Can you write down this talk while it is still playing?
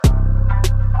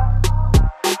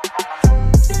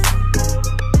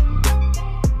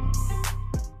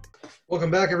Welcome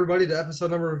back, everybody, to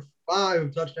episode number 5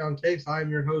 of Touchdown Takes. I am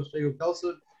your host, Jacob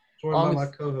Kelson, joined by my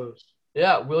co-host.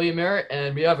 William Merritt,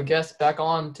 and we have a guest back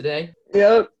on today.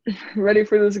 Yep, ready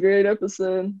for this great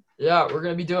episode. Yeah, we're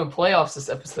going to be doing playoffs this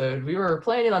episode. We were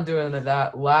planning on doing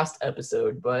that last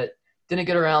episode, but didn't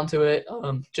get around to it.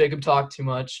 Jacob talked too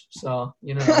much, so,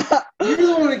 You're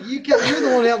the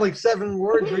one that had like 7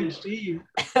 words for each team.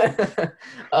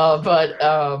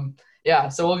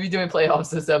 So we'll be doing playoffs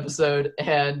this episode,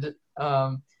 and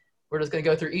we're just going to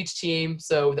go through each team.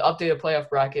 So the updated playoff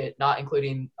bracket, not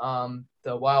including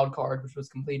the wild card, which was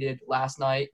completed last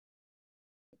night.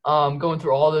 Going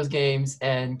through all those games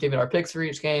and giving our picks for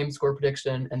each game, score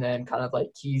prediction, and then kind of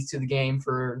like keys to the game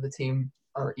for the team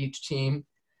or each team.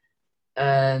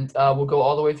 And we'll go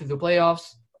all the way through the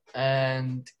playoffs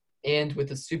and end with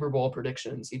the Super Bowl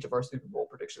predictions, each of our Super Bowl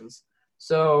predictions.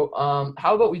 So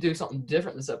how about we do something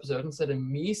different this episode? Instead of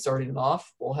me starting it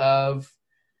off,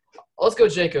 let's go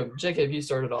Jacob. Jacob, you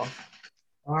started off.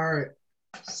 All right.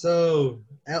 So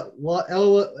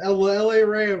LA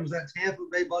Rams at Tampa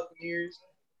Bay Buccaneers,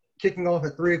 kicking off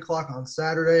at 3 o'clock on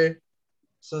Saturday.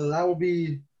 So that'll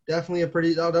definitely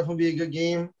be a good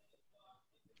game.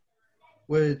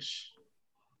 Which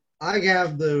I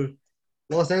have the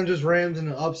Los Angeles Rams in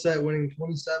an upset, winning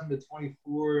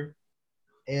 27-24.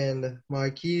 And my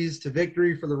keys to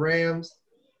victory for the Rams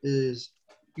is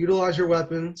utilize your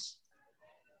weapons,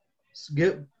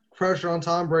 get pressure on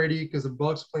Tom Brady because the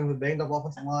Bucs playing with a banged up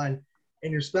offensive line,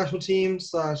 and your special teams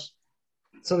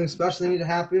 / something special they need to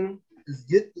happen is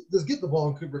get the ball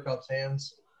in Cooper Kupp's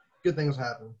hands. Good things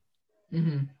happen.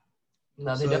 Mm-hmm.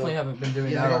 No, they definitely haven't been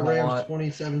doing that a lot.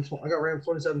 I got Rams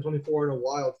 27-24 in a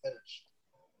wild finish.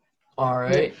 All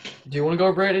right. Do you want to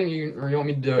go, Brayden, or you want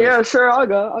me to do it? Yeah, sure. I'll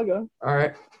go. All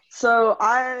right. So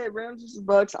Rams vs.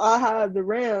 Bucks. I had the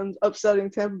Rams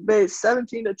upsetting Tampa Bay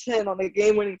 17-10 on a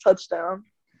game-winning touchdown.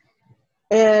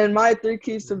 And my 3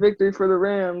 keys to victory for the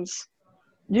Rams: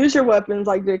 use your weapons,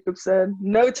 like Jacob said.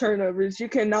 No turnovers. You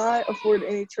cannot afford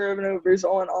any turnovers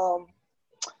on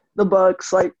the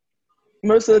Bucks. Like,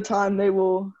 most of the time, they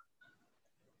will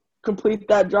complete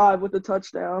that drive with a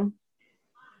touchdown.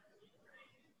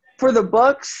 For the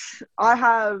Bucks, I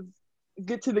have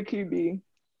get to the QB.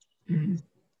 Mm-hmm.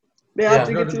 They have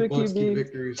to get to the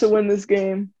QB to win this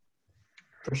game.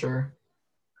 For sure.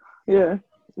 Yeah,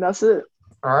 that's it.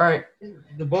 All right.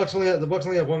 The Bucks only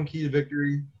have one key to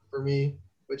victory for me,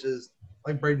 which is,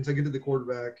 like Brayden said, get to the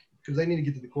quarterback, because they need to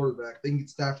get to the quarterback. They can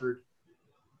get Stafford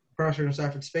pressure in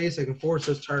Stafford's face. They can force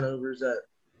those turnovers that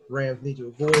Rams need to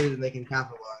avoid, and they can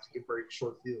capitalize and get very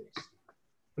short fields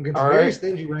against a very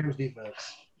stingy Rams defense.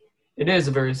 It is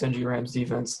a very stingy Rams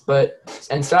defense.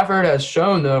 And Stafford has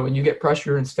shown, though, when you get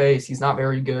pressure in his face, he's not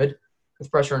very good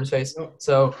with pressure in his face.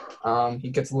 So he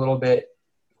gets a little bit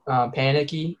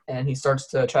panicky, and he starts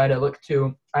to try to look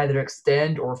to either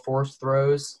extend or force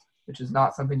throws, which is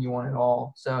not something you want at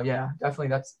all. So, yeah, definitely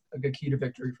that's a good key to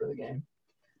victory for the game.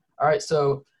 All right,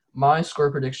 so my score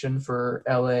prediction for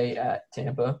LA at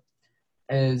Tampa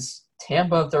is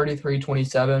Tampa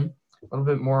 33-27. A little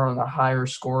bit more on the higher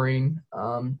scoring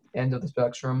end of the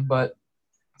spectrum. But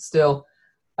still,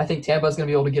 I think Tampa is going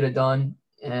to be able to get it done.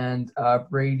 And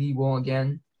Brady will,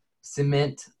 again,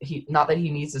 cement – not that he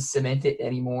needs to cement it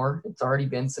anymore. It's already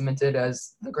been cemented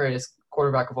as the greatest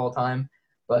quarterback of all time.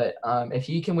 But if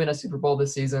he can win a Super Bowl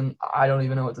this season, I don't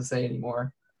even know what to say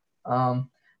anymore.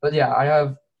 But, yeah, I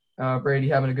have Brady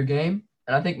having a good game.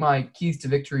 And I think my keys to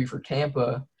victory for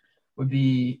Tampa would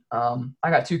be I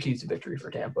got 2 keys to victory for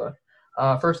Tampa.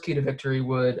 First key to victory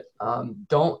would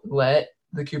don't let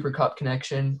the Cooper Kupp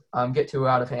connection get too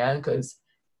out of hand, because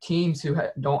teams who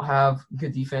don't have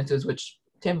good defenses, which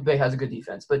Tampa Bay has a good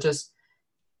defense, but just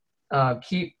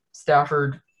keep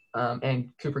Stafford and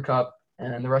Cooper Kupp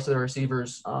and the rest of the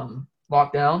receivers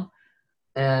locked down.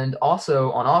 And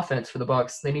also on offense for the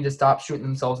Bucs, they need to stop shooting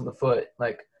themselves in the foot.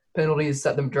 Like, penalties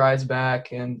set them drives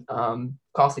back, and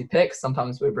costly picks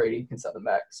sometimes with Brady can set them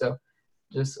back. So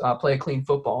just play a clean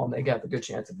football, and they got a good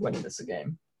chance of winning this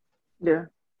game. Yeah.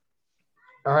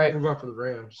 All right. What about for the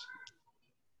Rams?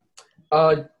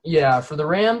 Yeah, for the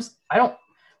Rams,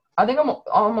 I think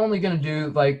I'm only gonna do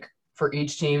like for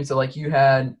each team. So like you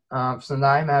had, so now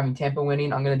I'm having Tampa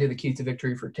winning. I'm gonna do the keys to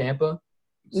victory for Tampa.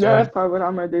 So, yeah, that's probably what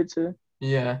I'm gonna do too.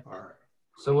 Yeah. All right.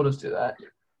 So we'll just do that.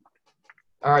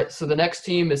 All right. So the next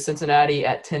team is Cincinnati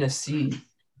at Tennessee.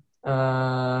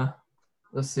 Let's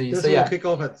see. This will kick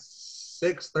off at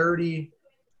 6:30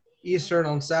 Eastern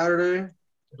on Saturday.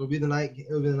 It'll be the night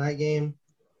game.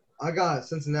 I got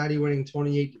Cincinnati winning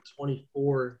 28-24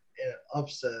 in an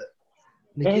upset.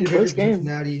 The key to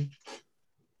Cincinnati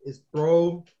is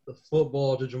throw the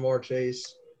football to Jamar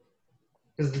Chase.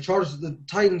 because the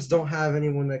Titans don't have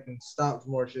anyone that can stop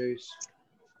Jamar Chase.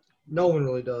 No one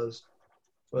really does.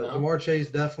 But No. Jamar Chase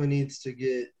definitely needs to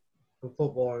get the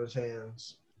football in his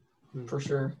hands. For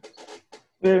sure.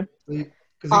 Yeah.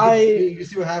 Because you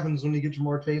see what happens when you get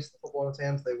Jamar Chase the football in his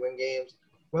hands, they win games.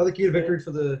 Well, the key to victory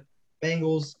for the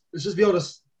Bengals is just be able to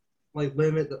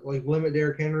limit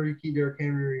Derrick Henry, keep Derrick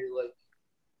Henry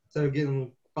instead of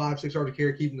getting 5-6 yards a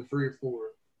carry, keep him to 3 or 4.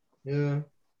 Yeah.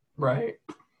 Right.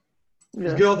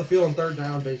 Just get off the field on third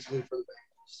down basically for the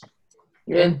Bengals.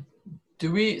 Yeah. And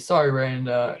sorry, Ryan,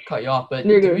 cut you off, but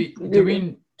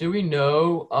do we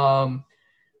know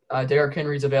Derrick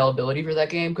Henry's availability for that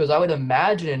game? Because I would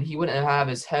imagine he wouldn't have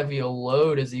as heavy a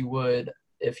load as he would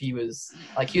if he was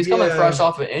coming fresh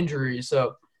off an injury.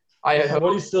 So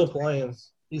but he's still playing.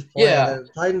 He's playing. Yeah.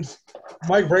 Titans.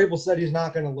 Mike Vrabel said he's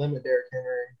not going to limit Derrick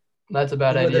Henry. That's a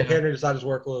bad idea. Derrick Henry decide his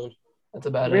workload. That's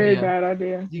a bad idea. Very bad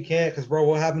idea. You can't, because bro,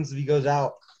 what happens if he goes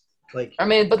out? But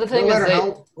the thing is,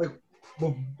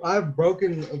 I've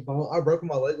broken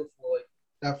my leg before.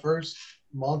 That first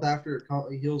month after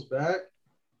he heals back,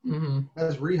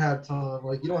 that's rehab time.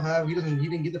 He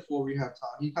didn't get the full rehab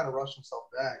time. He kind of rushed himself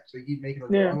back, so he keep making a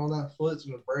run on that foot, it's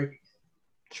gonna break again.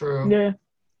 True. Yeah.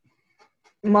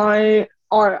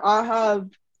 I have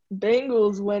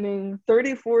Bengals winning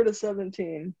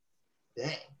 34-17.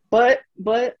 Dang. But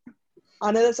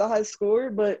I know that's a high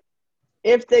score, but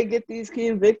if they get these key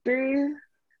to victory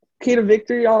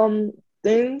on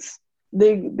things,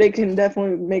 they can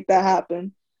definitely make that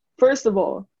happen. First of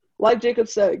all, like Jacob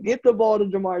said, get the ball to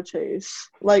Jamar Chase.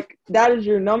 That is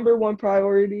your number one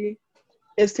priority,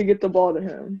 is to get the ball to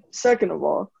him. Second of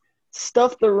all,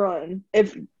 stuff the run.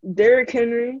 If Derrick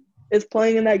Henry is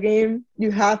playing in that game,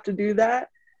 you have to do that,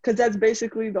 because that's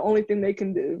basically the only thing they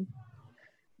can do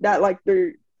that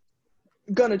they're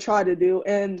gonna try to do.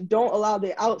 And don't allow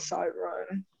the outside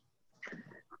run,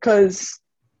 because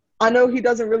I know he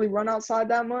doesn't really run outside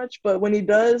that much, but when he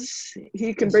does,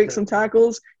 he can break some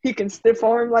tackles. He can stiff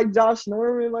arm like Josh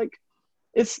Norman.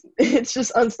 It's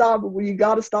just unstoppable. You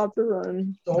got to stop the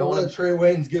run. Don't let Trey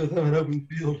Waynes give him an open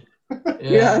field.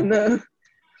 Yeah, I know.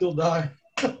 He'll die.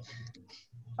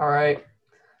 All right.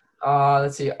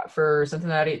 Let's see. For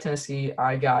Cincinnati at Tennessee,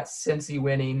 I got Cincy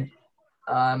winning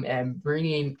and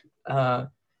bringing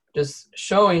just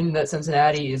showing that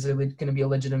Cincinnati is going to be a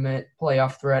legitimate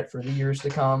playoff threat for the years to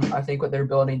come. I think what they're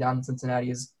building down in Cincinnati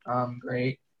is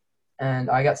great. And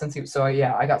I got Cincy. So,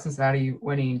 I got Cincinnati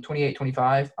winning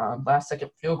 28-25,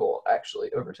 last-second field goal,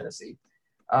 actually, over Tennessee.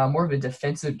 More of a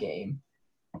defensive game.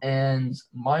 And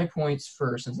my points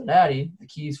for Cincinnati, the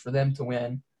keys for them to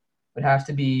win, would have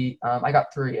to be I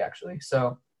got 3, actually.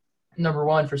 So, number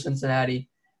 1 for Cincinnati,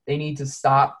 they need to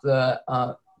stop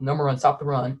number 1, stop the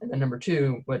run, and then number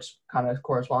 2, which kind of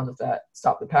corresponds with that,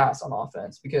 stop the pass on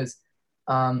offense, because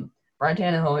Ryan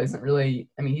Tannehill isn't really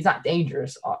 – he's not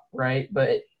dangerous, right?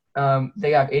 But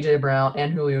they have A.J. Brown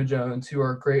and Julio Jones, who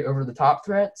are great over-the-top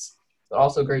threats, but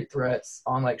also great threats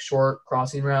on, short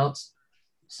crossing routes.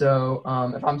 So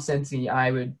if I'm Cincy, I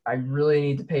really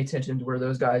need to pay attention to where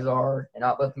those guys are and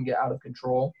not let them get out of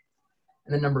control.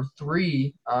 And then number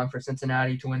 3 for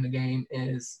Cincinnati to win the game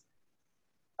is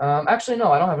actually,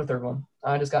 no, I don't have a third one.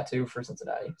 I just got 2 for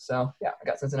Cincinnati. So, I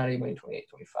got Cincinnati winning 28-25.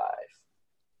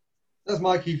 That's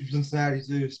my key for Cincinnati,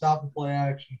 too. Stop and play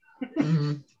action.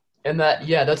 And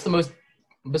that's the most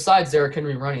 – besides Derrick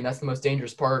Henry running, that's the most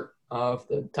dangerous part of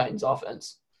the Titans'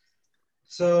 offense.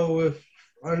 So, if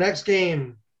our next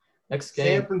game,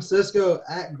 San Francisco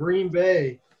at Green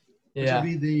Bay, which will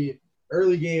be the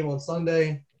early game on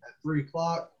Sunday at 3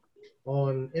 o'clock.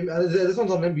 This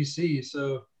one's on NBC,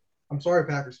 so – I'm sorry,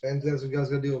 Packers fans. You guys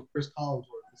got to deal with Chris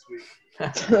Collinsworth this week.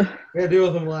 We had to deal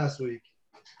with him last week.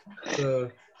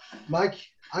 So, Mike,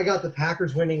 I got the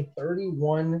Packers winning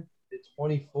 31-24.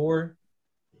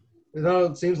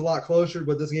 It seems a lot closer,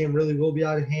 but this game really will be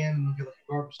out of hand. And you'll get a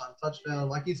garbage time touchdown.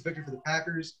 Mike needs victory for the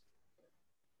Packers.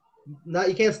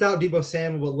 You can't stop Deebo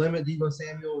Samuel, but limit Deebo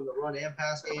Samuel in the run and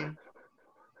pass game.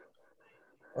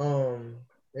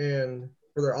 And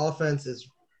for their offense is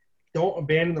don't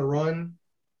abandon the run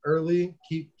early.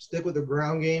 Stick with the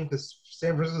ground game, because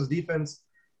San Francisco's defense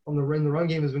in the run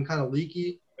game has been kind of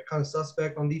leaky. They're kind of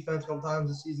suspect on defense a couple times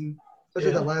this season,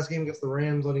 especially that last game against the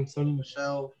Rams, letting Sony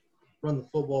Michel run the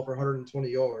football for 120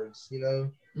 yards. They're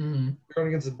going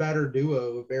against a better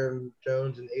duo of Aaron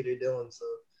Jones and A.J. Dillon. So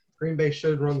Green Bay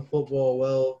should run the football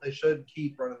well. They should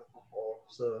keep running the football.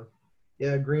 So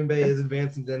Green Bay is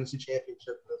advancing to the NFC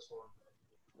Championship for this one.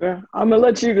 Yeah, I'm gonna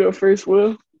let you go first,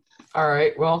 Will. All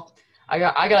right. Well, I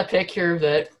got a pick here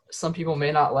that some people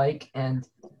may not like, and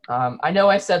I know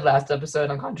I said last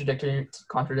episode, I'm contradicting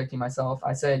myself.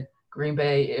 I said Green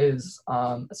Bay is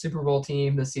a Super Bowl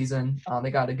team this season. They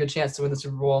got a good chance to win the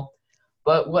Super Bowl.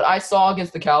 But what I saw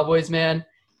against the Cowboys, man,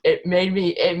 it made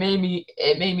me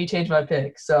change my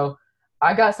pick. So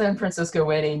I got San Francisco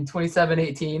winning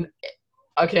 27-18.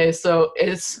 Okay, so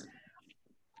it's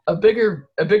a bigger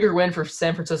win for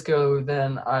San Francisco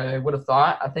than I would have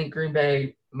thought. I think Green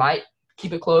Bay might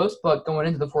keep it close, but going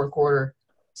into the fourth quarter,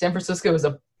 San Francisco is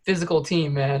a physical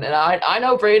team, man. And I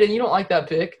know, Brayden, you don't like that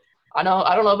pick. I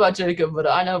don't know about Jacob, but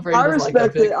I know Brayden doesn't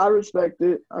like that pick. I respect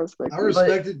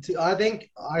it too. I think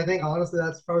honestly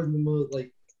that's probably the most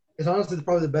it's honestly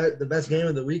probably the best game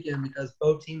of the weekend because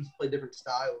both teams play different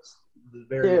styles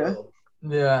very well.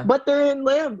 Yeah. But they're in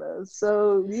Lambeau,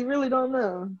 so you really don't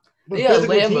know. But yeah,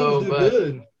 Lambeau, but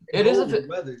good. It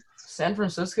is San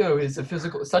Francisco is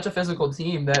such a physical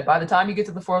team that by the time you get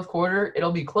to the fourth quarter,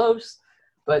 it'll be close.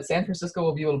 But San Francisco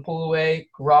will be able to pull away.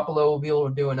 Garoppolo will be able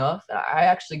to do enough. I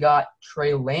actually got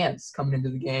Trey Lance coming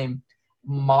into the game,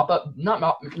 not mop up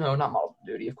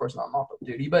duty, of course not mop up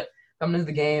duty, but coming into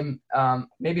the game,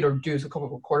 maybe to do a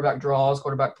couple of quarterback draws,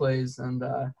 quarterback plays, and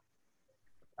that's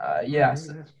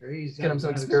crazy. Get him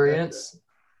some experience.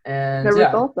 And never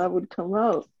thought that would come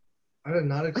out. I did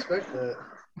not expect that.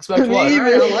 Expect what?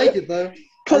 I like it though.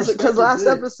 Because last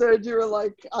episode you were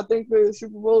like, I think the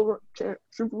Super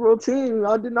Bowl team.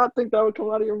 I did not think that would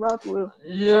come out of your mouth, Will.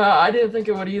 Yeah, I didn't think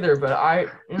it would either, but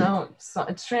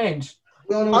it's changed.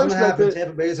 We all know what's going to happen.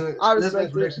 Tampa Bay's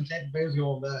Tampa Bay's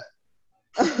going back.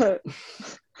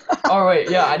 All right,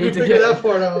 yeah, I need to get that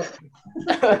part out.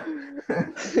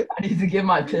 I need to give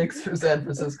my picks for San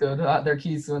Francisco, their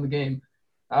keys to win the game.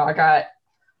 I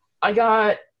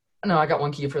got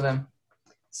one key for them.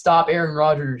 Stop Aaron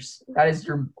Rodgers. That is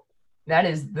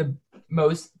the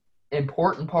most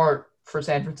important part for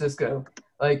San Francisco.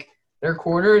 Like their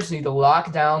corners need to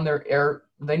lock down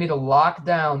they need to lock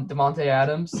down Devontae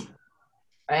Adams,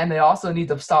 and they also need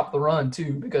to stop the run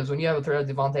too. Because when you have a threat of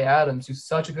Devontae Adams, who's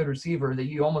such a good receiver that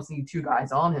you almost need two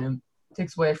guys on him,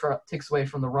 takes away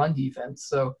from the run defense.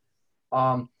 So,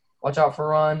 watch out for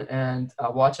run and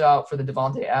watch out for the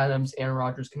Devontae Adams Aaron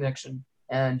Rodgers connection.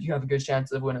 And you have a good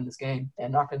chance of winning this game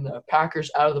and knocking the Packers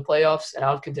out of the playoffs and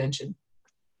out of contention.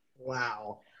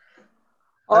 Wow.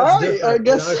 All right, I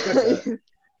guess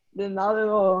then not at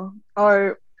all. All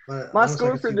right, my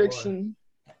score prediction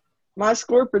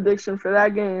for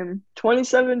that game,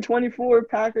 27-24,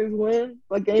 Packers win,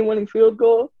 a game-winning field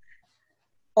goal.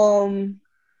 Don't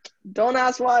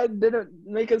ask why I didn't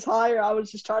make us higher. I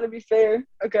was just trying to be fair,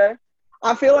 okay?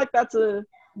 I feel like that's a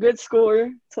good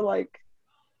score to,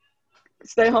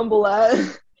 stay humble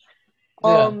at.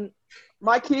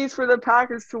 My keys for the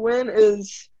Packers to win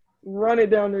is run it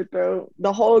down their throat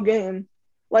the whole game.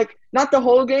 Not the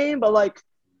whole game, but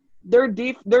their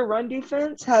run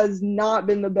defense has not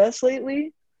been the best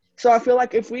lately. So I feel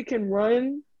like if we can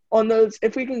run on those,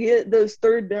 if we can get those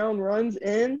third down runs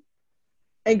in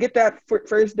and get that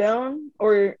first down,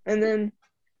 and then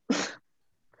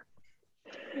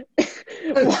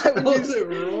why was it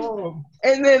wrong?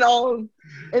 And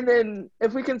then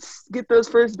if we can get those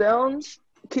first downs,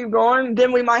 keep going,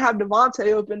 then we might have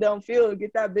Devontae open downfield,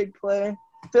 get that big play.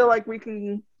 Feel like we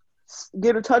can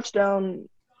get a touchdown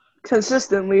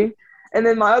consistently. And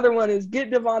then my other one is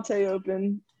get Devontae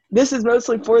open. This is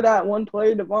mostly for that one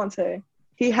player, Devontae.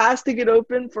 He has to get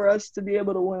open for us to be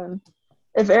able to win.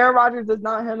 If Aaron Rodgers does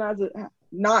not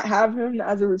have him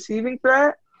as a receiving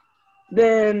threat,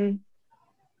 then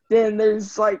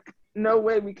there's no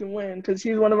way we can win because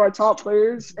he's one of our top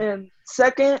players. And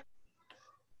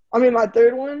my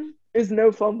third one is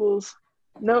no fumbles.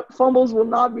 No fumbles will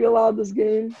not be allowed this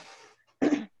game.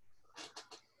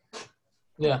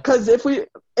 Yeah. Because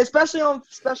especially on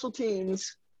special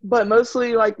teams, but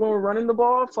mostly when we're running the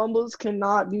ball, fumbles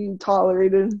cannot be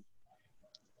tolerated.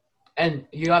 And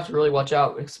you have to really watch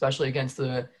out, especially against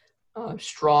the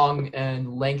strong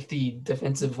and lengthy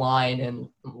defensive line and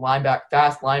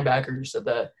fast linebackers that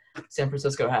the San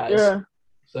Francisco has. Yeah,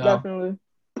 so definitely.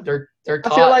 They're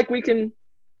taught. I feel like we can.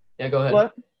 Yeah, go ahead.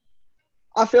 What?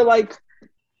 I feel like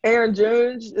Aaron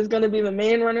Jones is going to be the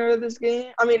main runner of this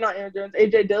game. I mean, not Aaron Jones,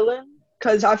 A.J. Dillon,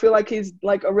 because I feel like he's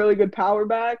a really good power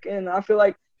back, and I feel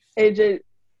like A.J.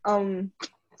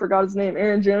 Forgot his name.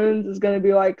 Aaron Jones is going to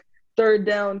be third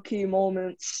down key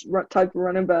moments type of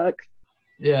running back.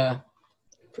 Yeah,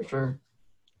 for sure.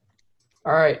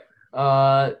 All right,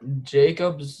 have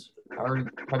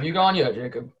you gone yet,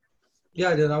 Jacob? Yeah,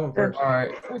 I did. I went first. All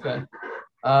right. Okay.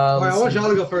 All right, I want y'all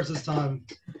to go first this time.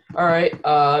 All right.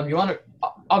 You want to?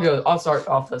 I'll go. I'll start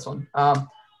off this one.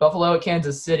 Buffalo at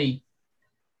Kansas City.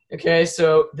 Okay,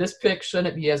 so this pick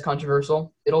shouldn't be as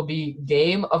controversial. It'll be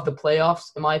game of the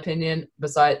playoffs, in my opinion,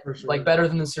 For sure. like better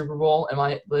than the Super Bowl.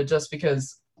 But just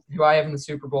because who I have in the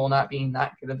Super Bowl not being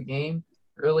that good of a game,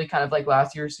 really kind of like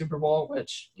last year's Super Bowl,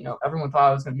 which everyone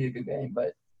thought it was going to be a good game,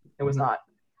 but it was not.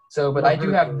 So, but I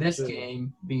do have this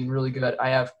game being really good. I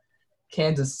have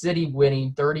Kansas City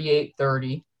winning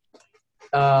 38-30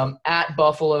 at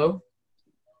Buffalo.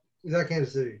 Is that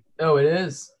Kansas City? Oh, it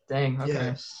is. Dang. Okay.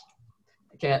 Yes.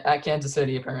 At Kansas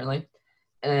City apparently,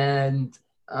 and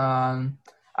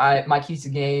my keys to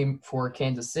game for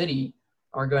Kansas City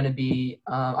are going to be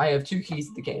I have two keys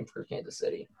to the game for Kansas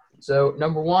City. So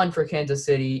number one for Kansas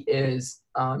City is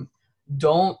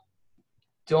don't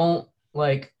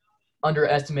like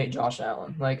underestimate Josh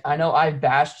Allen. Like I know I've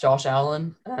bashed Josh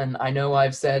Allen and I know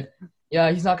I've said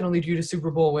he's not going to lead you to Super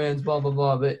Bowl wins, blah blah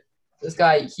blah, but this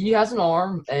guy, he has an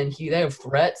arm and they have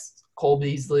threats. Cole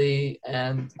Beasley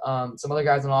and some other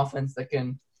guys on offense that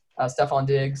can Stephon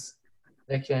Diggs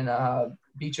that can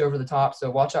beat you over the top. So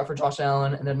watch out for Josh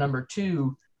Allen. And then number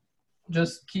two,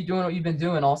 just keep doing what you've been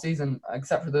doing all season,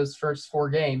 except for those first 4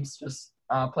 games. Just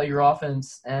play your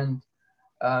offense and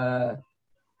those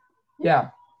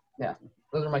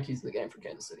are my keys to the game for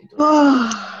Kansas City.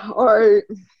 All right,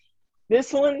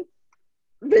 this one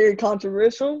very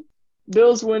controversial.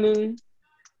 Bills winning.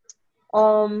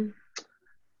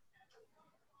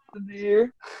 Of the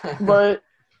year, but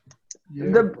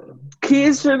the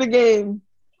keys to the game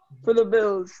for the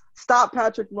Bills: stop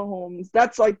Patrick Mahomes.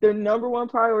 That's like their number one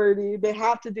priority. They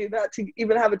have to do that to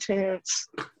even have a chance.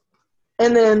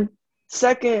 And then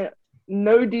second,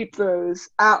 no deep throws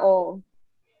at all.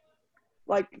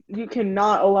 Like you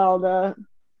cannot allow that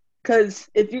because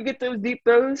if you get those deep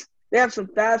throws, they have some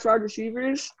fast wide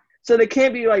receivers, so they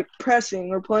can't be like pressing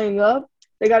or playing up.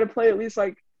 They got to play at least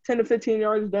like 10 to 15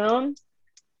 yards down.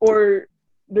 Or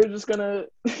they're just going to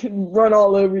run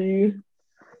all over you.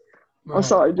 I'm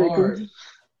sorry, Jacob. Right.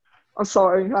 I'm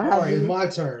sorry. All right, it's my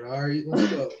turn. All right,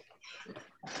 let's go.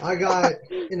 I got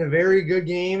in a very good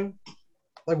game.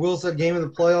 Like Will said, game of the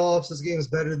playoffs. This game is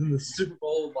better than the Super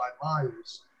Bowl by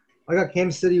miles. I got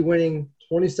Kansas City winning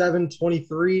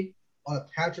 27-23 on a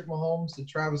Patrick Mahomes to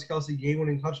Travis Kelce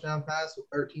game-winning touchdown pass with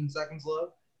 13 seconds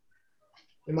left.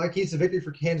 And my keys to victory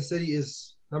for Kansas City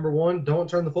is, number one, don't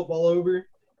turn the football over.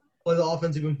 Play the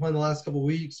offense you've been playing the last couple of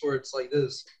weeks where it's like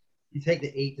this. You take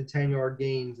the 8 to 10 yard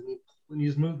gains and when you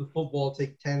just move the football,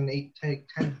 take 10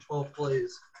 to 12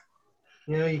 plays.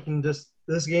 You can just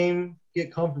this game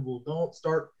get comfortable. Don't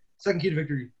start second key to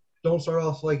victory. Don't start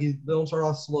off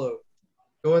slow.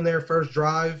 Go in there first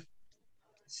drive.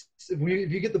 If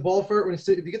you get the ball first, when you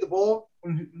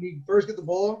first get the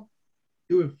ball,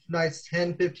 do a nice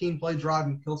 10, 15 play drive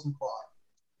and kill some clock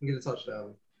and get a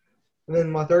touchdown. And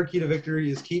then my third key to victory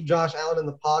is keep Josh Allen in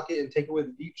the pocket and take away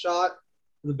the deep shot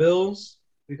for the Bills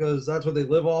because that's what they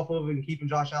live off of and keeping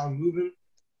Josh Allen moving.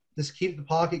 Just keep the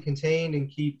pocket contained and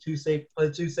play two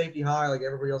safety high like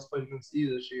everybody else played against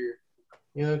you this year.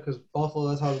 Because Buffalo,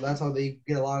 that's how they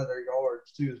get a lot of their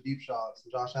yards too, is deep shots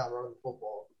and Josh Allen running the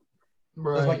football.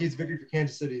 Right. That's my key to victory for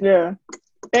Kansas City. Yeah.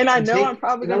 And I'm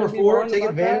probably going to be wrong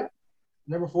about that.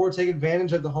 Number 4, take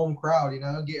advantage of the home crowd.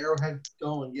 Get Arrowhead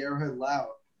going, get Arrowhead loud.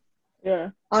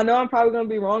 Yeah, I know I'm probably going to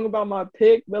be wrong about my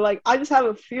pick, but, I just have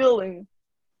a feeling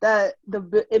that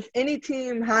if any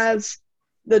team has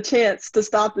the chance to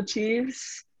stop the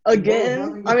Chiefs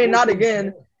again, not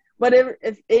again, but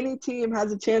if any team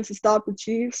has a chance to stop the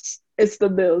Chiefs, it's the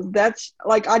Bills. That's,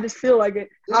 I just feel like it.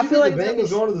 I feel like the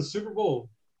Bengals going to the Super Bowl.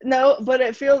 No, but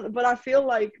I feel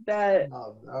like that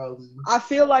I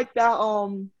feel like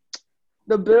that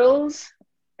the Bills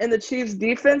and the Chiefs'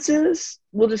 defenses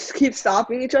will just keep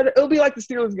stopping each other. It'll be like the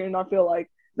Steelers game, I feel like.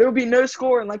 There will be no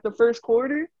score in, the first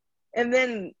quarter, and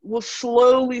then we'll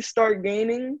slowly start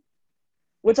gaining,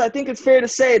 which I think it's fair to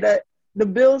say that the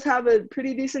Bills have a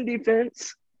pretty decent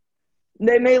defense.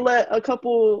 They may let a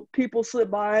couple people slip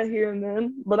by here and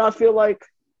then, but I feel like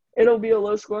it'll be a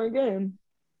low-scoring game.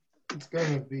 It's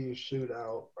going to be a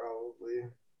shootout,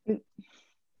 probably.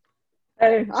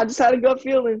 Hey, I just had a gut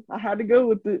feeling. I had to go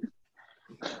with it.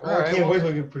 I can't wait till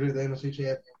we can predict the NFC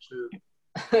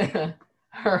Championship.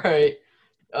 All right.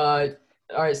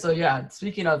 So,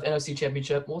 speaking of NFC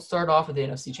Championship, we'll start off with the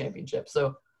NFC Championship.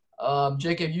 So,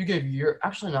 Jacob, you give your –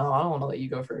 actually, no, I don't want to let you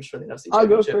go first for the NFC Championship. I'll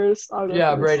go first.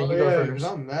 Brayden, you go first.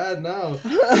 I'm mad now.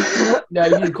 Yeah,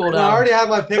 you need to cool down. I already have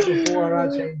my pick before. I'm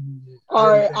not changing it. All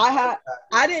right,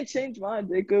 I didn't change mine,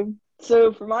 Jacob.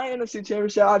 So, for my NFC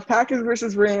Championship, I have Packers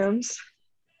versus Rams.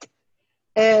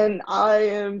 And I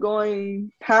am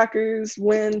going Packers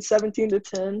win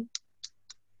 17-10.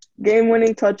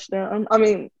 Game-winning touchdown.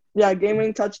 Yeah,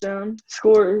 game-winning touchdown,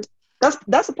 score.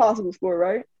 That's a possible score,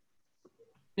 right?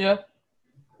 Yeah.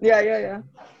 Yeah.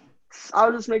 I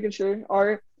was just making sure. All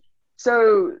right.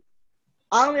 So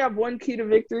I only have one key to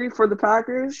victory for the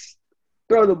Packers.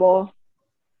 Throw the ball.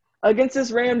 Against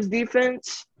this Rams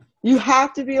defense, you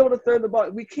have to be able to throw the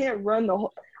ball. We can't run the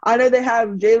whole – I know they have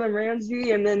Jalen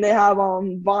Ramsey and then they have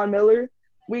Von Miller.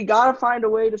 We got to find a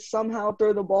way to somehow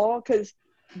throw the ball because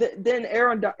then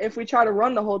if we try to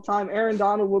run the whole time, Aaron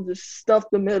Donald will just stuff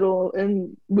the middle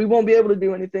and we won't be able to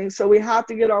do anything. So we have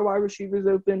to get our wide receivers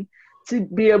open to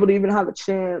be able to even have a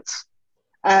chance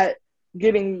at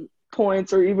getting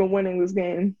points or even winning this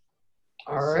game.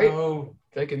 All right. So,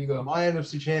 Jacob, you go. my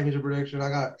NFC Championship prediction, I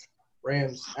got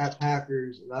Rams at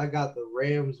Packers, and I got the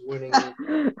Rams winning.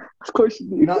 Of course you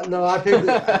do. No, I picked it.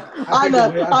 I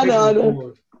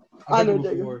know. I know,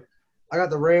 Jacob. I got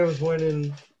the Rams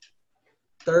winning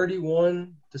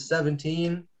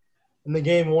 31-17, and the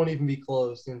game won't even be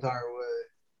close the entire way.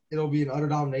 It'll be an utter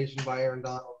domination by Aaron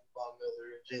Donald, Von Miller,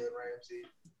 and Jalen Ramsey.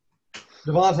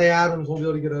 Devontae Adams won't be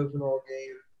able to get open all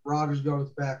game. Rodgers going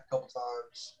back a couple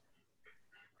times.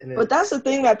 But that's the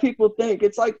thing that people think.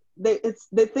 It's like they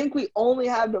think we only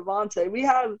have Devontae. We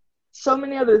have so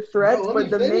many other threats, Bro,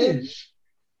 but the main.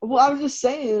 Well, I was just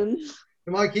saying.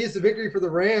 And my keys to victory for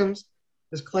the Rams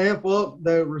is clamp up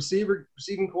the receiving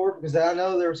core because I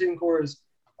know their receiving core is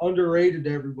underrated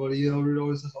to everybody. You know, everybody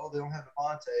always says, "Oh, they don't have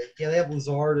Devontae." Yeah, they have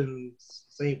Lazard and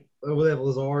they have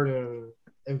Lazard and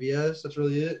MVS. That's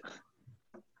really it.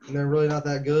 And they're really not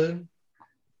that good.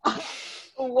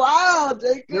 Wow,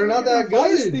 Jacob. They're not that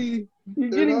good. Feisty. You're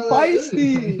getting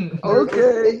feisty.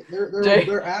 Okay.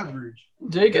 They're average.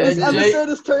 Jacob, This episode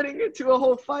is turning into a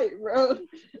whole fight, bro.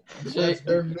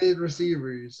 They're mid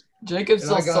receivers. Jacob's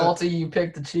so salty you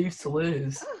picked the Chiefs to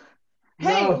lose.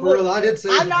 Hey, no, for real. I did say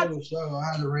I'm before the show.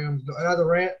 I had the Rams.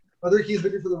 Other keys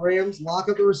victory for the Rams. Lock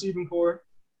up the receiving core.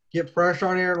 Get pressure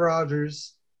on Aaron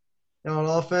Rodgers. And on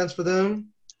offense for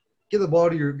them, get the ball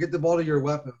to your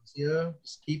weapons. You know,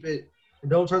 just keep it. And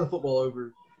don't turn the football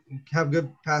over. Have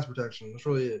good pass protection. That's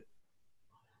really it.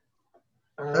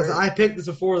 I picked this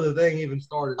before the thing even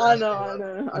started. I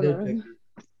know. I did pick it.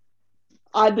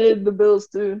 I did the Bills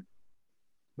too.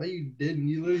 No, you didn't.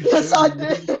 You literally. Yes, I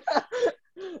did.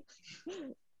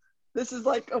 This is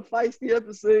like a feisty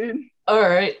episode. All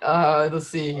right. Let's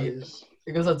see.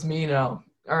 Because that's me now.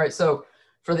 All right. So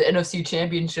for the NFC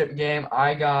Championship game,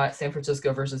 I got San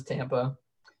Francisco versus Tampa.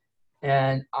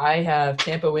 And I have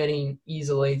Tampa winning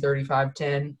easily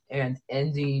 35-10 and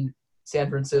ending San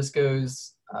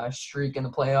Francisco's streak in the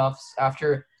playoffs.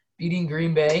 After beating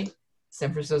Green Bay,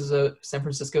 San Francisco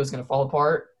is going to fall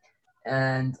apart.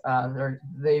 And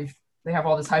they have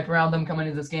all this hype around them coming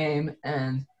into this game.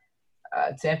 And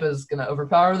Tampa is going to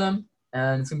overpower them.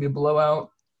 And it's going to be a blowout.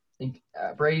 I think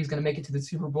Brady's going to make it to the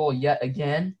Super Bowl yet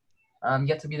again.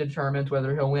 Yet to be determined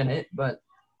whether he'll win it. But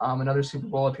another Super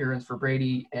Bowl appearance for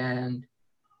Brady, and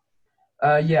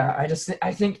I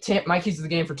think my keys to the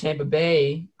game for Tampa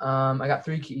Bay. I got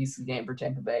 3 keys to the game for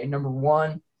Tampa Bay. Number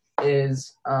 1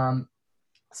 is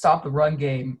stop the run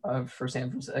game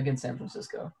against San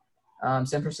Francisco.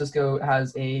 San Francisco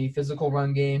has a physical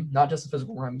run game, not just a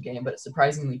physical run game, but a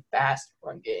surprisingly fast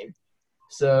run game.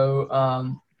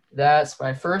 So that's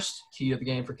my first key to the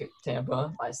game for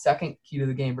Tampa. My second key to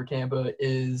the game for Tampa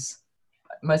is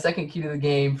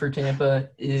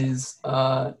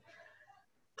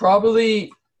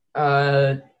probably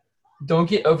don't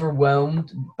get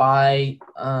overwhelmed by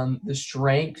the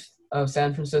strength of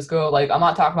San Francisco. Like, I'm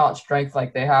not talking about strength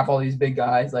like they have all these big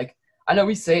guys. Like, I know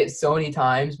we say it so many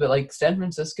times, but like San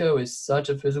Francisco is such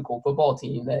a physical football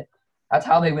team that's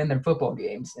how they win their football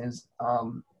games is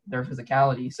their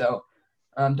physicality. So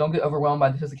don't get overwhelmed by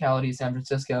the physicality of San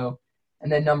Francisco.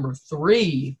 And then number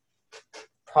 3,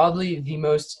 probably the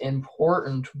most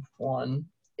important one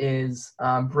is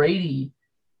Brady.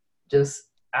 He's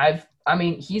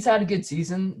had a good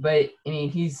season, but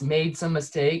he's made some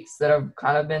mistakes that have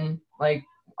kind of been like,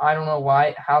 I don't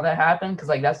know how that happened. Cause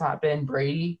like, that's not been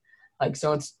Brady. Like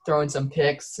someone's throwing some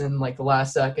picks in like the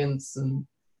last seconds and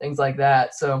things like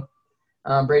that. So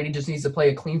Brady just needs to play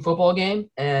a clean football game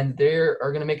and they are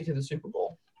going to make it to the Super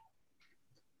Bowl.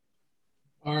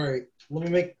 All right. Let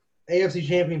me make AFC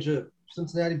Championship.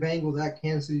 Cincinnati Bengals at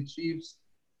Kansas City Chiefs.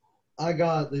 I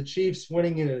got the Chiefs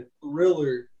winning in a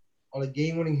thriller on a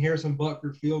game-winning Harrison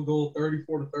Butker field goal,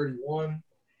 34-31.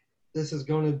 This is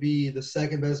going to be the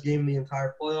second best game in the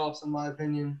entire playoffs, in my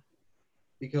opinion,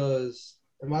 because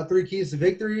my 3 keys to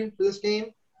victory for this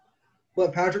game: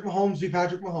 let Patrick Mahomes be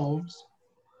Patrick Mahomes.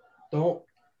 Don't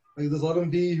just let him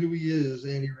be who he is,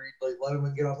 Andy Reid. Like, let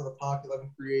him get off of the pocket, let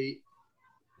him create.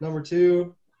 Number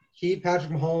 2, keep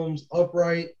Patrick Mahomes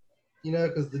upright,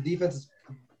 because the defense is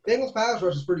Bengals pass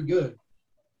rush is pretty good.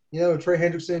 Trey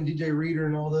Hendrickson, DJ Reader,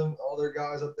 and all their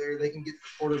guys up there, they can get the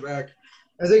quarterback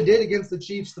as they did against the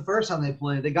Chiefs the first time they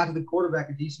played. They got to the quarterback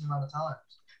a decent amount of times.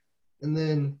 And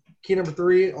then key number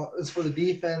 3 is for the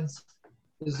defense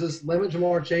is just limit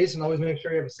Jamar Chase and always make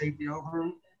sure you have a safety over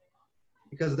him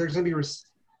because there's going to be because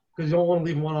you don't want to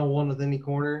leave him one-on-one with any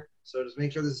corner. So just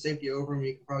make sure there's a safety over him.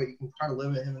 You can try to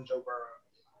limit him and Joe Burrow.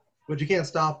 But you can't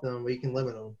stop them, but you can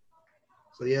limit them.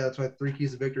 So, yeah, that's my 3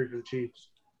 keys to victory for the Chiefs.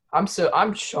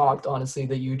 I'm shocked, honestly,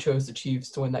 that you chose the Chiefs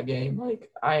to win that game.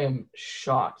 Like, I am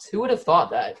shocked. Who would have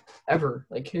thought that ever?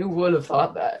 Like, who would have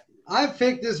thought that? I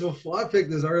picked this before. I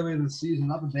picked this early in the season,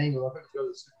 not the Bengals. I picked to go to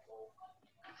the Super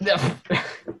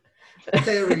Bowl. I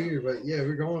say every year, but yeah,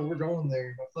 we're going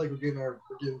there. I feel like we're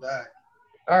getting back.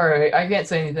 All right, I can't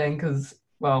say anything because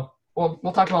we'll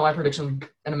talk about my prediction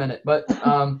in a minute. But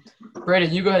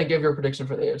Brayden, you go ahead and give your prediction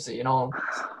for the AFC and all.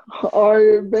 All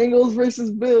right, Bengals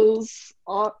versus Bills.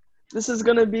 This is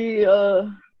gonna be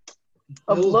a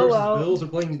blowout. Bills are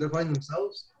playing. They're playing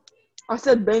themselves. I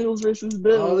said Bengals versus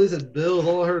Bills. Oh, they said Bills.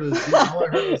 All I heard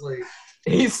was like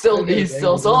he's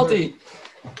still salty.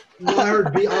 All I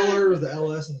heard was the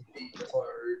LS and the B. That's all I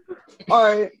heard. All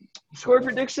right, score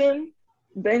prediction: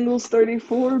 Bengals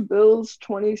 34, Bills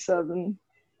 27.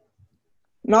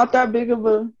 Not that big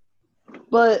of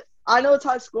but I know it's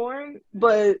high scoring.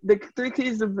 But the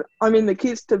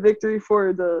keys to victory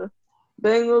for the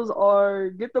Bengals are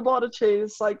get the ball to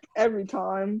Chase like every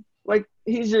time. Like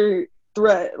he's your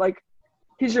threat. Like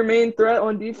he's your main threat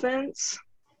on defense.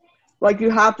 Like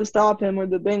you have to stop him or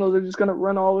the Bengals are just gonna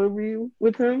run all over you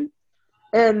with him.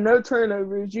 And no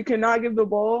turnovers. You cannot give the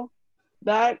ball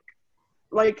back.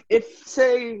 Like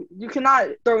you cannot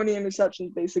throw any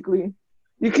interceptions basically.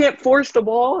 You can't force the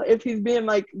ball if he's being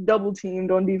like double teamed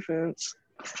on defense.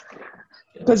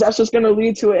 Because that's just going to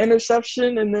lead to an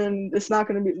interception, and then it's not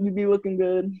going to be looking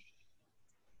good.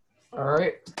 All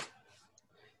right.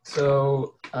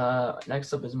 So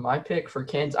next up is my pick for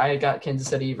Kansas. I got Kansas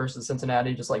City versus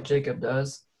Cincinnati, just like Jacob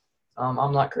does.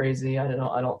 I'm not crazy. I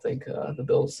don't think the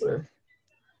Bills are.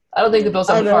 I don't think the Bills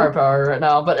have the firepower right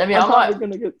now. But I mean, I'm not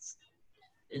going to get.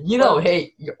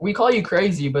 Hey, we call you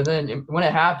crazy, but then when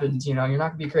it happens, you're not going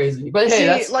to be crazy. But hey,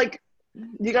 that's like.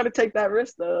 You got to take that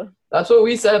risk, though. That's what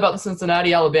we said about the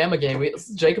Cincinnati-Alabama game.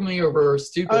 Jacob and me were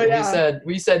stupid. Oh, yeah.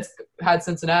 We said had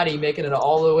Cincinnati making it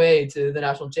all the way to the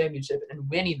national championship and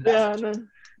winning the national championship.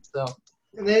 So.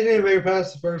 And they didn't make it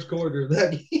past the first quarter of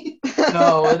that game.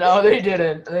 No, they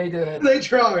didn't. They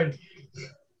tried.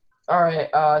 All right.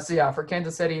 For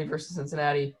Kansas City versus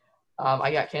Cincinnati,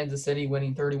 I got Kansas City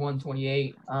winning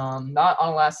 31-28. Not on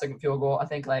a last-second field goal. I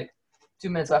think 2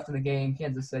 minutes left in the game,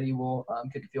 Kansas City will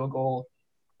kick a field goal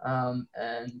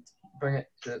and bring it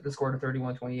to the score to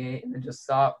 31-28 and then just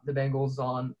stop the Bengals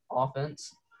on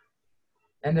offense.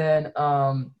 And then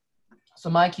so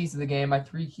my 3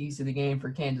 keys to the game for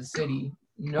Kansas City.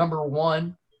 Number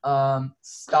 1,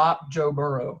 stop Joe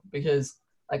Burrow because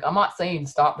I'm not saying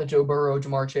stop the Joe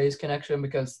Burrow-Jamar Chase connection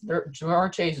because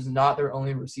Jamar Chase is not their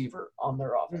only receiver on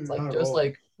their offense.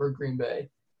 Like for Green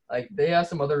Bay. They have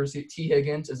some other receivers. T.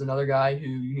 Higgins is another guy who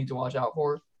you need to watch out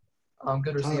for.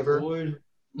 Good receiver.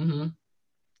 Mm-hmm.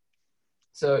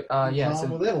 So, they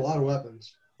have a lot of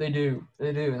weapons. They do.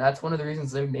 And that's one of the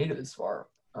reasons they've made it this far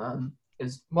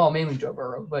mainly Joe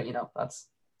Burrow. But,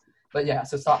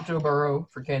 so stop Joe Burrow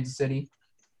for Kansas City.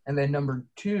 And then number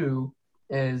 2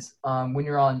 is when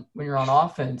you're on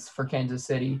offense for Kansas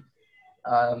City,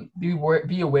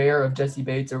 be aware of Jesse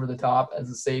Bates over the top as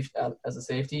a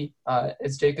safety.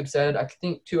 As Jacob said, I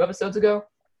think 2 episodes ago,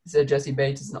 he said Jesse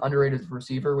Bates is an underrated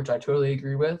receiver, which I totally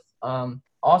agree with.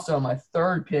 Also, my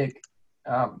third pick,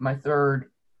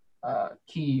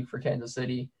 key for Kansas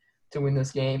City to win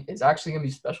this game is actually going to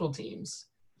be special teams.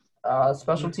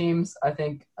 Special teams, I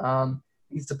think,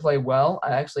 needs to play well.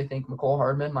 I actually think McCole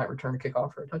Hardman might return a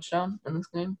kickoff for a touchdown in this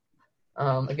game.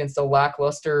 Against a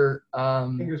lackluster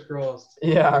fingers crossed.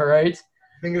 Yeah, right.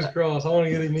 Fingers crossed. I want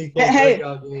to get a meat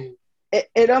breakout game.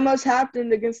 It almost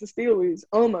happened against the Steelers.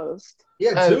 Almost.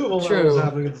 Yeah, 2 of them almost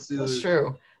happened against the Steelers. That's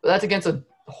true. But that's against a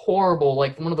horrible,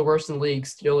 one of the worst in the league,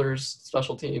 Steelers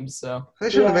special teams. So they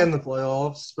shouldn't have been in the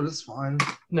playoffs, but it's fine.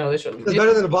 No, they shouldn't. It's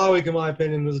better than a bye week, in my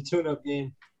opinion. It was a tune-up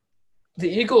game. The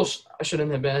Eagles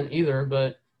shouldn't have been either,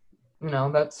 but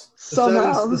that's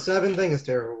the 7 thing is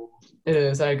terrible. It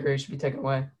is. I agree. It should be taken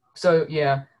away. So,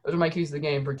 yeah, those are my keys to the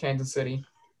game for Kansas City.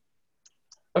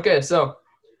 Okay, so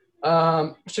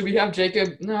should we have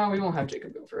Jacob? No, we won't have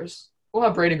Jacob go first. We'll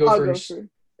have Brayden go first.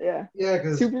 Yeah. Yeah,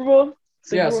 because Super Bowl?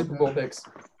 Super Bowl picks.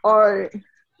 All right.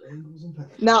 Bengals and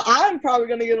Packers. Now, I'm probably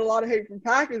going to get a lot of hate from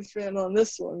Packers fans on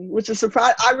this one, which is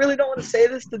surprising. I really don't want to say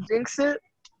this to jinx it.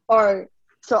 All right.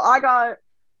 So,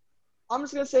 I'm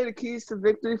just going to say the keys to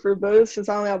victory for both since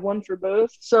I only have one for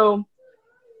both. So,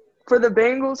 for the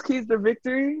Bengals, keys to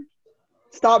victory,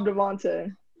 stop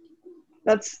Devontae.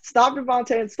 Stop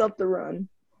Devontae and stop the run.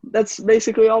 That's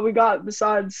basically all we got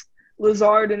besides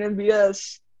Lazard and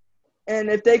MBS.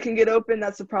 And if they can get open,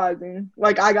 that's surprising.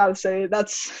 Like, I got to say,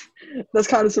 that's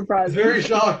kind of surprising. It's very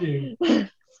shocking.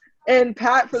 And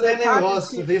Pat, for the Same thing with Packers,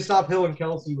 us. If they stop Hill and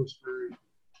Kelsey, we're screwed.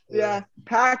 yeah,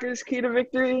 Packers key to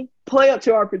victory, play up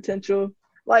to our potential.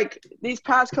 Like, these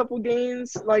past couple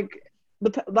games, like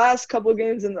the last couple of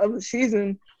games of the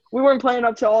season, we weren't playing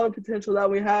up to all the potential that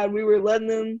we had. We were letting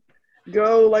them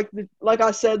go, like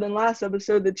I said in last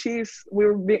episode, the Chiefs, we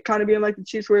were kind of being like the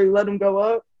Chiefs where we let them go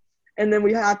up, and then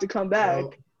we have to come back.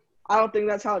 Yep. I don't think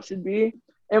that's how it should be.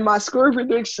 And my score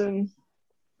prediction,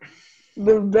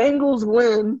 the Bengals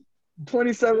win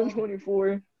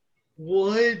 27-24.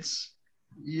 What?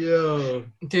 Yo.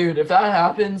 Dude, if that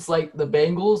happens, like, the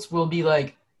Bengals will be,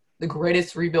 like, the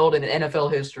greatest rebuild in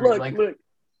NFL history. Look.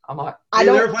 I'm not. They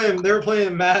were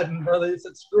playing Madden, bro. They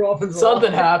said screw off.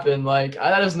 Something happened. Like,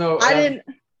 I just know. I did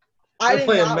not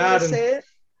want Madden. to say it,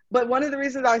 but one of the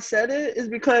reasons I said it is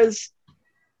because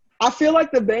I feel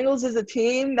like the Bengals is a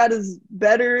team that is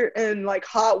better in, like,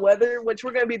 hot weather, which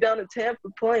we're going to be down in Tampa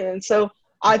playing. So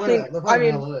oh,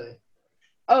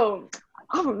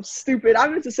 I'm stupid. I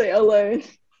meant to say LA. Yeah, you're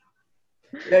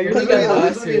It's thinking gonna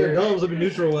last be in the year. domes. It'll be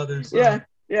neutral weather. So.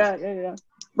 Yeah.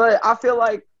 But I feel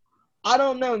like, I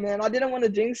don't know, man. I didn't want to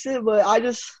jinx it, but I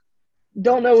just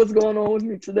don't know what's going on with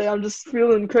me today. I'm just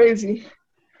feeling crazy.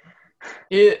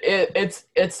 It's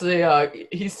the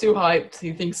he's too hyped.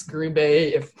 He thinks Green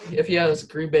Bay. If he has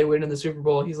Green Bay winning the Super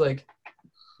Bowl, he's like,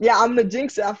 Yeah, I'm gonna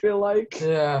jinx it. I feel like,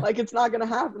 yeah. like it's not gonna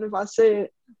happen if I say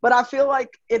it. But I feel like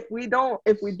if we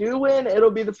do win,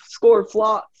 it'll be the score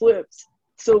flips.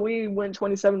 So we win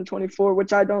 27-24,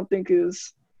 which I don't think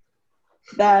is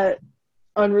that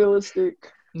unrealistic.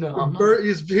 No.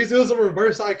 He's doing some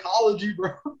reverse psychology,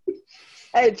 bro.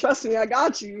 Hey, trust me, I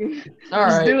got you. All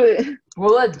Just right. do it.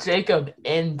 We'll let Jacob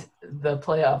end the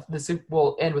playoff. The Super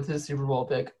Bowl end with his Super Bowl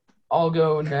pick. I'll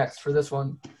go next for this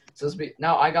one. So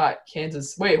now I got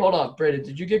Kansas. Wait, hold on, Brayden.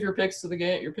 Did you give your picks to the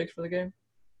game? Your picks for the game?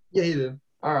 Yeah, he did.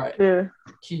 All right. Yeah.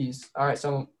 Keys. All right.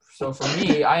 So for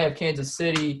me, I have Kansas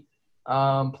City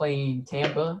playing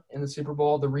Tampa in the Super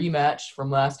Bowl, the rematch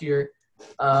from last year.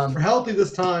 We're healthy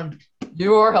this time.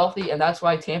 You are healthy, and that's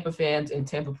why Tampa fans and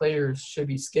Tampa players should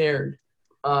be scared.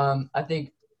 I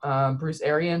think Bruce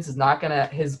Arians is not gonna.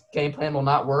 His game plan will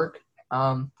not work.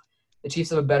 The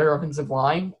Chiefs have a better offensive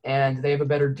line, and they have a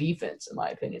better defense, in my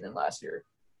opinion, than last year.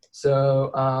 So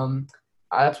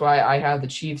that's why I have the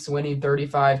Chiefs winning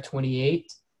 35-28,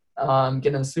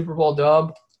 getting a Super Bowl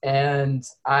dub. And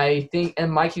I think,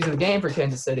 and my keys of the game for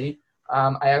Kansas City,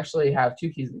 I actually have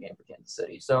two keys of the game for Kansas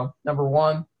City. So number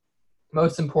one,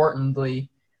 most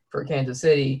importantly for Kansas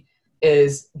City,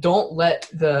 is don't let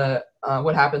the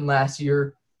what happened last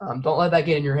year, don't let that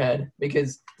get in your head,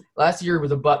 because last year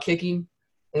was a butt kicking.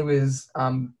 It was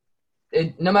no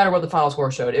matter what the final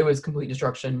score showed, it was complete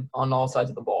destruction on all sides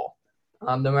of the ball.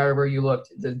 No matter where you looked,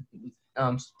 the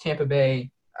Tampa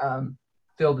Bay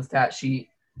filled the stat sheet,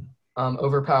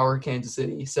 overpowered Kansas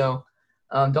City. So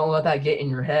don't let that get in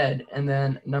your head. And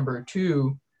then number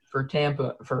two for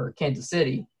Kansas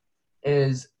City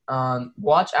is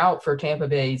watch out for Tampa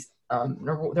Bay's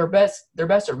they're best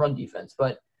at run defense,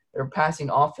 but their passing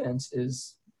defense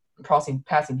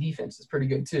is pretty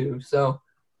good too. So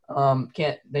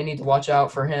they need to watch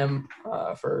out for him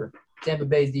for Tampa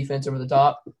Bay's defense over the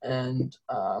top, and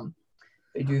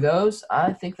they do those,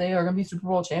 I think they are going to be Super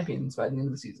Bowl champions by the end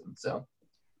of the season. So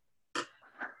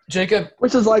Jacob,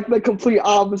 Which is like the complete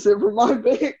opposite for my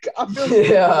pick. I feel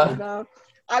Yeah. right now.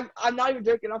 I'm not even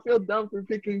joking. I feel dumb for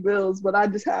picking Bills, but I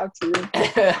just have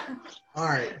to. All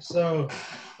right, so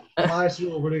my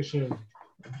Super Bowl prediction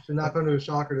should not come to a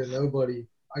shocker to nobody.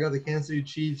 I got the Kansas City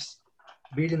Chiefs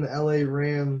beating the LA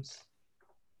Rams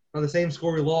by the same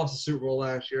score we lost the Super Bowl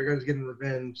last year. I got to getting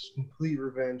revenge, complete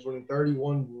revenge, winning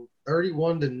 31-9.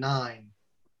 I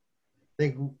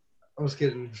think I was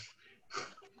kidding.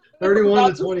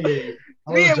 31-28.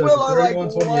 Me and Will are like, what?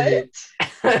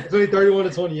 It's only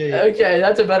 31-28. Okay,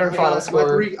 that's a better final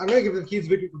score. I'm gonna give the keys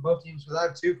victory for both teams because I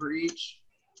have two for each,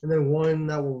 and then one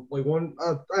that will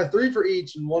I have three for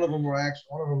each, and one of them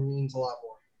means a lot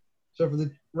more. So for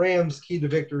the Rams, key to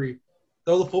victory: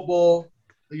 throw the football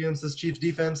against this Chiefs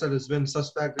defense that has been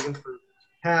suspect against the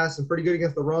pass and pretty good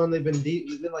against the run. They've been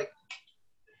like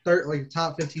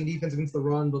top 15 defense against the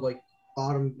run, but like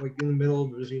bottom, like in the middle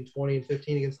between 20 and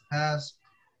 15 against the pass,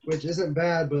 which isn't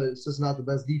bad, but it's just not the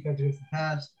best defense against the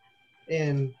pass.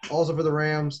 And also for the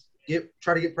Rams,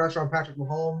 try to get pressure on Patrick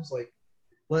Mahomes, like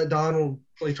let Donald,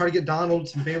 like try to get Donald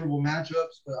some favorable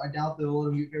matchups, but I doubt they'll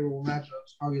let him get favorable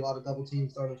matchups. Probably a lot of double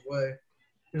teams thrown his way.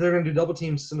 If they're going to do double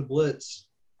teams, send a blitz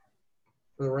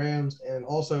for the Rams. And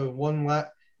also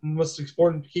most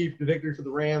important key to victory for the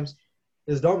Rams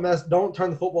is don't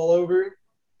turn the football over,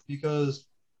 because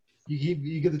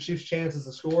you give the Chiefs chances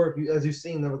to score. As you've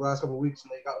seen over the last couple of weeks,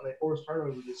 when they force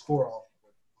turnovers, they score off.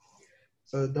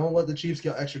 So don't let the Chiefs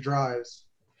get extra drives.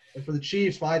 And for the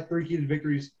Chiefs, my 3 key to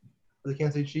victories for the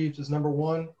Kansas City Chiefs is, number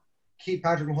 1, keep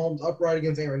Patrick Mahomes upright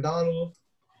against Aaron Donald.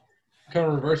 Kind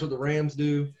of reverse what the Rams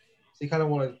do. So you kind of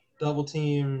want to double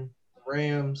team the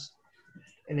Rams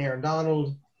and Aaron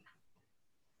Donald.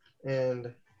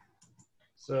 And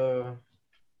so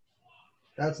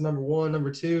that's number 1.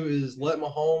 Number 2 is let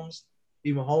Mahomes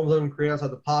be Mahomes. Let him create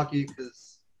outside the pocket,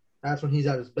 because that's when he's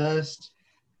at his best.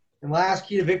 And last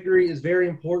key to victory is very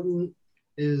important,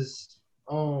 is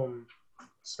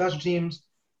special teams,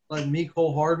 letting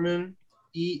Mecole Hardman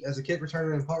eat as a kick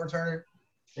returner and punt returner,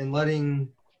 and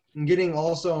getting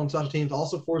also on special teams,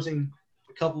 also forcing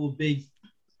a couple of big,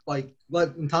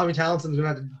 letting Tommy Townsend's going to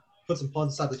have to put some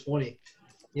punts inside the 20.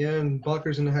 Yeah, and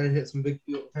Bucker's going to have to hit some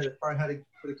probably had to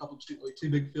put a couple of 2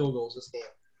 big field goals this game.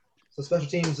 So special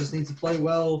teams just needs to play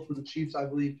well for the Chiefs, I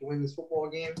believe, to win this football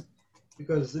game,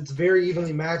 because it's very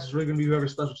evenly matched. It's really going to be whoever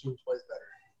special teams plays better,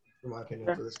 in my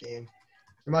opinion, for this game.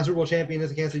 And my Super Bowl champion is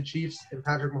the Kansas City Chiefs, and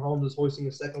Patrick Mahomes is hoisting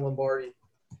his 2nd Lombardi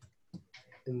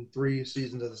in 3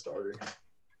 seasons as a starter.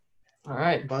 All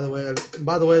right. By the way,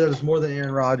 that is more than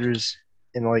Aaron Rodgers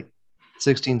in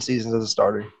 16 seasons as a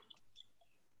starter.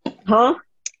 Huh?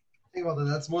 Think about that.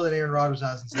 That's more than Aaron Rodgers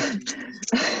has in 16 seasons as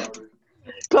a starter.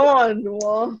 Come on,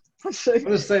 Jamal. I'm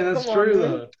just saying that's true,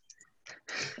 though.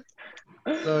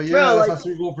 So, yeah, Bro, that's my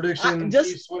Super Bowl prediction.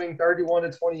 Chiefs winning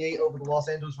 31-28 over the Los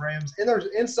Angeles Rams.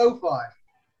 In SoFi,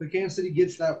 the Kansas City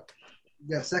gets that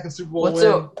 2nd Super Bowl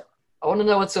win. I want to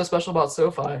know what's so special about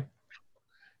SoFi.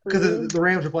 Because the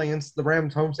Rams are playing – the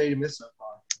Rams' home stadium is SoFi.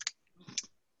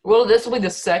 Well, this will be the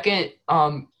second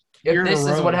if this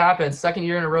is what happens, 2nd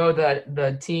year in a row that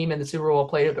the team in the Super Bowl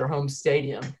played at their home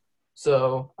stadium.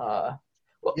 So, but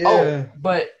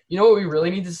you know what we really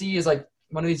need to see is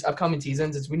one of these upcoming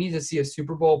seasons is we need to see a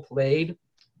Super Bowl played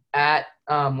at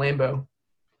Lambeau.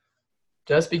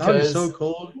 Just because so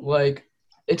cold.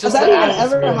 It's just has that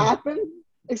even ever happened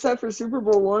except for Super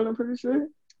Bowl 1, I'm pretty sure.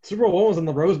 Super Bowl 1 was in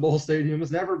the Rose Bowl stadium.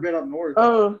 It's never been up north.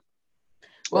 Oh.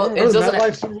 Well, it doesn't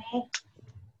MetLife Super Bowl?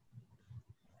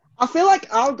 I feel like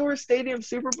outdoor stadium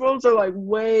Super Bowls are I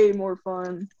would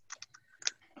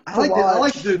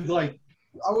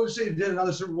say did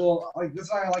another Super Bowl. This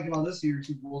is what I like about this year's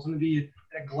Super Bowl. It's going to be in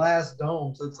a glass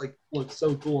dome, so it's looks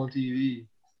so cool on TV.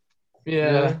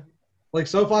 Yeah.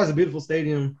 SoFi is a beautiful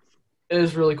stadium. It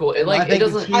is really cool. I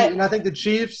think the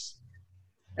Chiefs.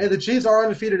 Hey, the Chiefs are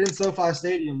undefeated in SoFi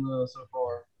Stadium though so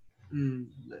far.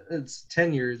 It's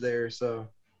 10 years there, so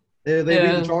they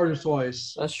beat the Chargers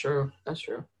twice. That's true.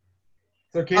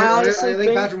 So I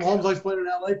think Patrick Mahomes likes playing in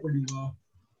LA pretty well.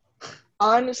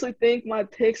 I honestly think my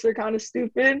picks are kind of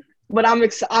stupid, but I'm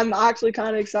actually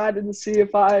kind of excited to see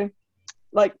if I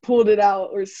pulled it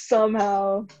out or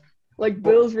somehow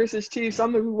Bills versus Chiefs.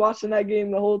 I'm gonna be watching that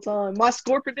game the whole time. My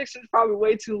score prediction is probably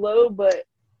way too low, but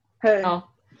hey.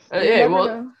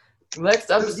 Next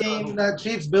episode. Game, that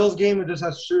Chiefs Bills game, it just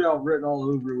has shootout written all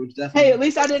over, which definitely. Hey, at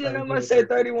least I didn't know I said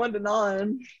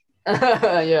 31-9.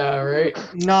 Yeah, right.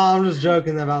 No, I'm just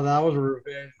joking about that. That was a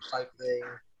revenge type thing.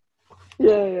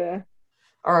 Yeah.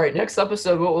 All right, next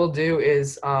episode, what we'll do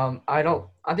is I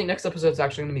think next episode is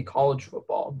actually going to be college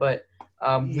football, but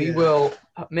we will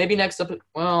maybe next episode.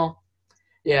 Well,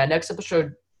 yeah, next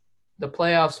episode, the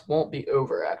playoffs won't be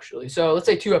over actually. So let's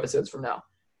say 2 episodes from now.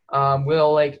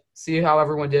 We'll see how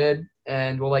everyone did,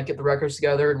 and we'll get the records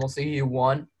together, and we'll see who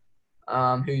won,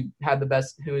 who had the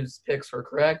best, whose picks were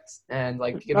correct, and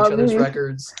give each other's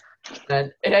records.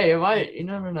 And hey, you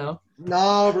never know.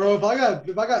 Nah, bro. If I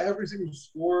got every single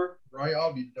score right,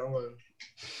 I'll be done.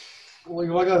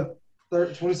 If I got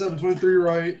 27-23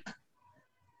 right,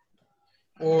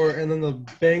 and then the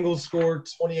Bengals scored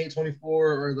 28-24,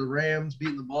 or the Rams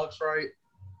beating the Bucks right.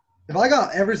 If I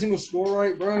got every single score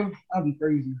right, bro, that'd be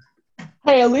crazy.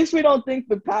 Hey, at least we don't think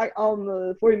the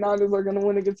 49ers are going to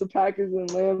win against the Packers in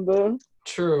Lambeau.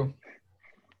 True.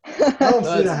 I don't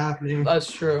see that happening. That's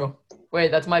true.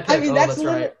 Wait, that's my pick. That's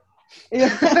right.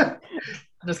 Yeah.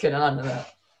 Just kidding. I don't know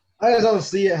that. I just don't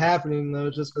see it happening, though,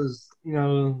 just because,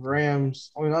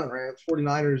 Rams – not Rams,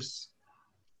 49ers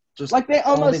just Like, they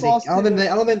almost lost I don't to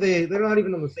think they're not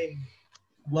even on the same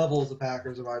level as the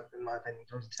Packers in my opinion in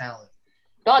terms of talent.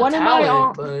 Not One of my,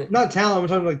 talent, but Not talent. I'm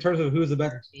talking like in terms of who's the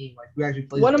better team, like who actually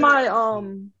plays. one of better. my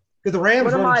Because the Rams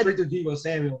one of run my straight to Deebo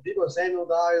Samuel. Deebo Samuel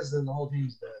dies, then the whole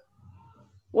team's dead.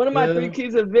 One of my Yeah. 3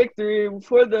 keys of victory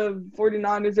for the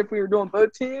 49ers, if we were doing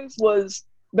both teams, was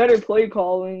better play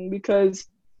calling, because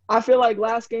I feel like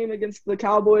last game against the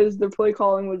Cowboys, their play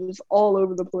calling was just all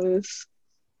over the place.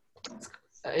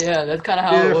 yeah, that's kind of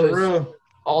how it For was real.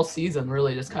 all season.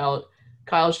 Really, just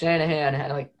Kyle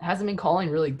Shanahan hasn't been calling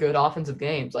really good offensive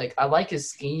games. Like, I like his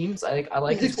schemes. I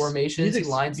like his formations. He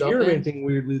lines up in. He's experimenting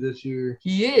weirdly this year.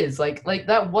 He is like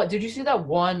that. What did you see that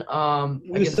one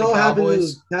We against saw the what happened to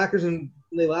Cowboys? the Packers when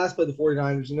they last played the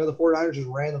 49ers. You know, the 49ers just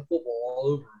ran the football all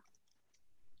over.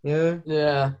 Yeah.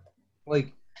 Yeah.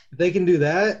 Like, if they can do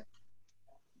that,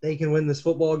 they can win this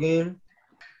football game.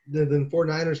 Then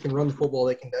 49ers can run the football.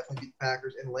 They can definitely beat the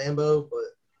Packers in Lambeau, but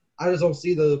I just don't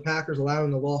see the Packers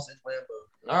allowing the loss in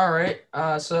Lambeau. All right.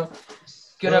 So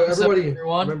good episode, everybody,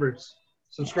 everyone. Remember,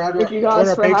 subscribe to Thank you join guys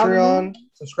our for having Patreon, me.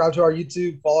 subscribe to our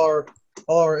YouTube, follow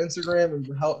our Instagram,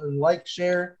 and like,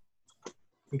 share,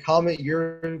 and comment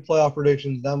your playoff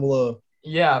predictions down below.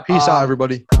 Yeah. Peace out,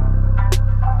 everybody.